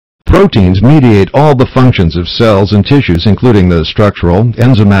Proteins mediate all the functions of cells and tissues, including the structural,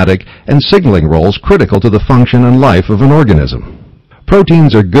 enzymatic, and signaling roles critical to the function and life of an organism.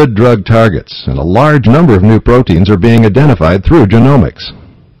 Proteins are good drug targets, and a large number of new proteins are being identified through genomics.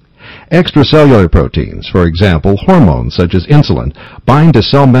 Extracellular proteins, for example, hormones such as insulin, bind to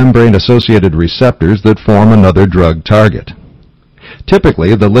cell membrane-associated receptors that form another drug target.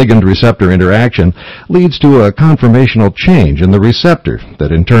 Typically, the ligand-receptor interaction leads to a conformational change in the receptor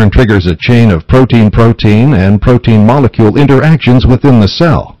that in turn triggers a chain of protein-protein and protein-molecule interactions within the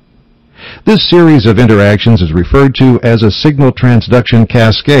cell. This series of interactions is referred to as a signal transduction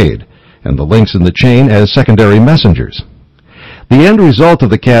cascade, and the links in the chain as secondary messengers. The end result of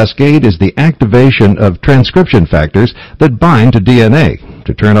the cascade is the activation of transcription factors that bind to DNA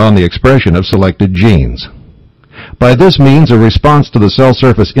to turn on the expression of selected genes. By this means, a response to the cell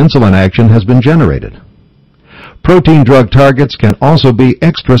surface insulin action has been generated. Protein drug targets can also be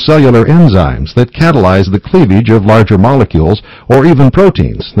extracellular enzymes that catalyze the cleavage of larger molecules or even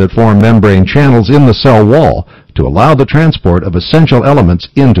proteins that form membrane channels in the cell wall to allow the transport of essential elements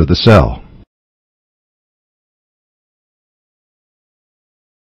into the cell.